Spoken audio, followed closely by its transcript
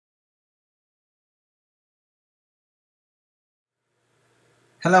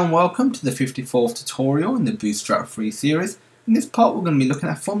Hello and welcome to the 54th tutorial in the Bootstrap free series. In this part we're going to be looking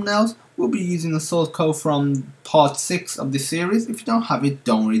at thumbnails. We'll be using the source code from part 6 of this series. If you don't have it,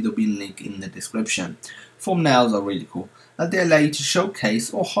 don't worry, there'll be a link in the description. Thumbnails are really cool as they allow you to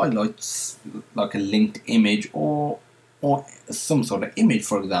showcase or highlight like a linked image or some sort of image,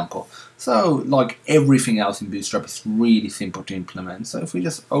 for example. So like everything else in Bootstrap, it's really simple to implement. So if we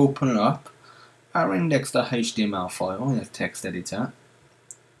just open up our index.html file in a text editor,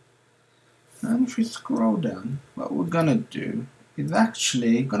 and if we scroll down, what we're going to do is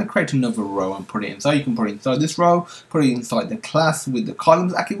actually going to create another row and put it inside. You can put it inside this row, put it inside the class with the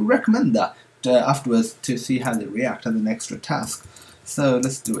columns. Actually, we recommend that afterwards to see how they react as an extra task. So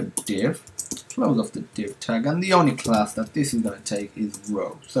let's do a div, close off the div tag, and the only class that this is going to take is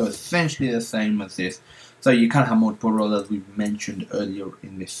row. So essentially the same as this. So you can have multiple rows as we mentioned earlier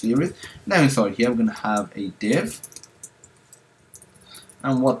in this series. Now inside here, we're going to have a div.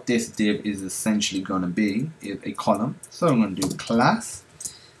 And what this div is essentially going to be is a column. So I'm going to do class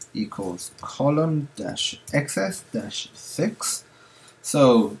equals column dash xs dash 6.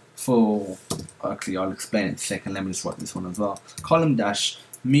 So actually I'll explain it in a second. Let me just write this one as well. Column dash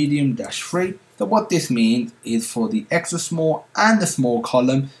medium dash 3. So what this means is for the extra small and the small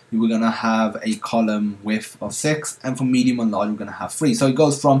column, we're going to have a column width of 6, and for medium and large, we're going to have 3. So it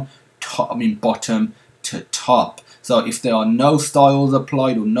goes from bottom to top. So if there are no styles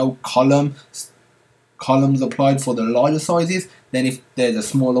applied or no columns applied for the larger sizes, then if there's a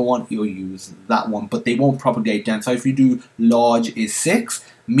smaller one, you'll use that one, but they won't propagate down. So if you do large is 6,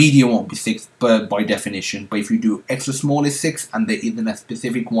 medium won't be 6 by definition. But if you do extra small is 6 and there isn't a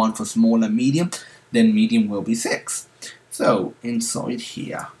specific one for small and medium, then medium will be 6. So inside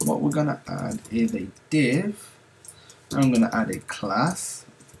here, what we're going to add is a div. I'm going to add a class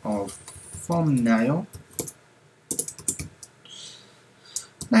of thumbnail.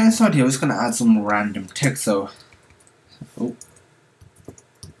 Now inside here, we're just going to add some random text. So,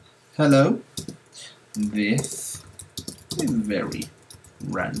 hello, this is very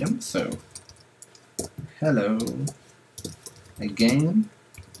random. So, hello again,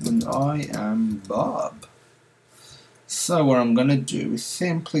 and I am Bob. So what I'm going to do is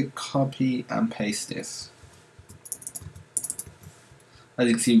simply copy and paste this. As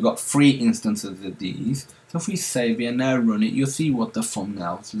you can see, we've got 3 instances of these. So if we save it and now run it, you'll see what the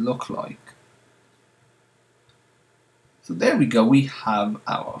thumbnails look like. So there we go, we have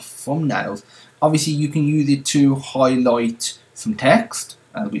our thumbnails. Obviously you can use it to highlight some text,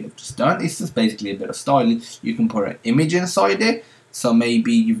 as we have just done. It's just basically a bit of styling. You can put an image inside it. So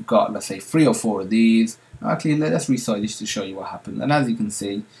maybe you've got, let's say, 3 or 4 of these. Actually, let's resize this to show you what happens. And as you can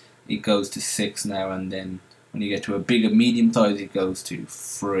see, it goes to 6 now, and then when you get to a bigger medium size, it goes to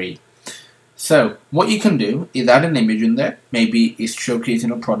 3. So what you can do is add an image in there. Maybe it's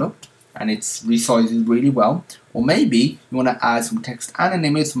showcasing a product and it's resized really well. Or maybe you want to add some text and an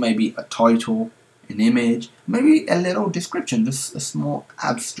image, so maybe a title, an image, maybe a little description, just a small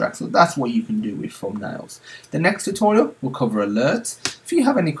abstract. So that's what you can do with thumbnails. The next tutorial will cover alerts. If you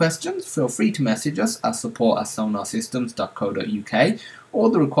have any questions, feel free to message us at support@sonarsystems.co.uk, or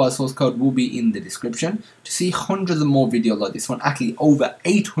the required source code will be in the description. To see hundreds of more videos like this one, actually over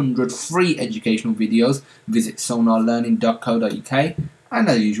 800 free educational videos, visit sonarlearning.co.uk. And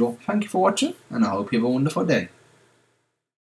as usual, thank you for watching, and I hope you have a wonderful day.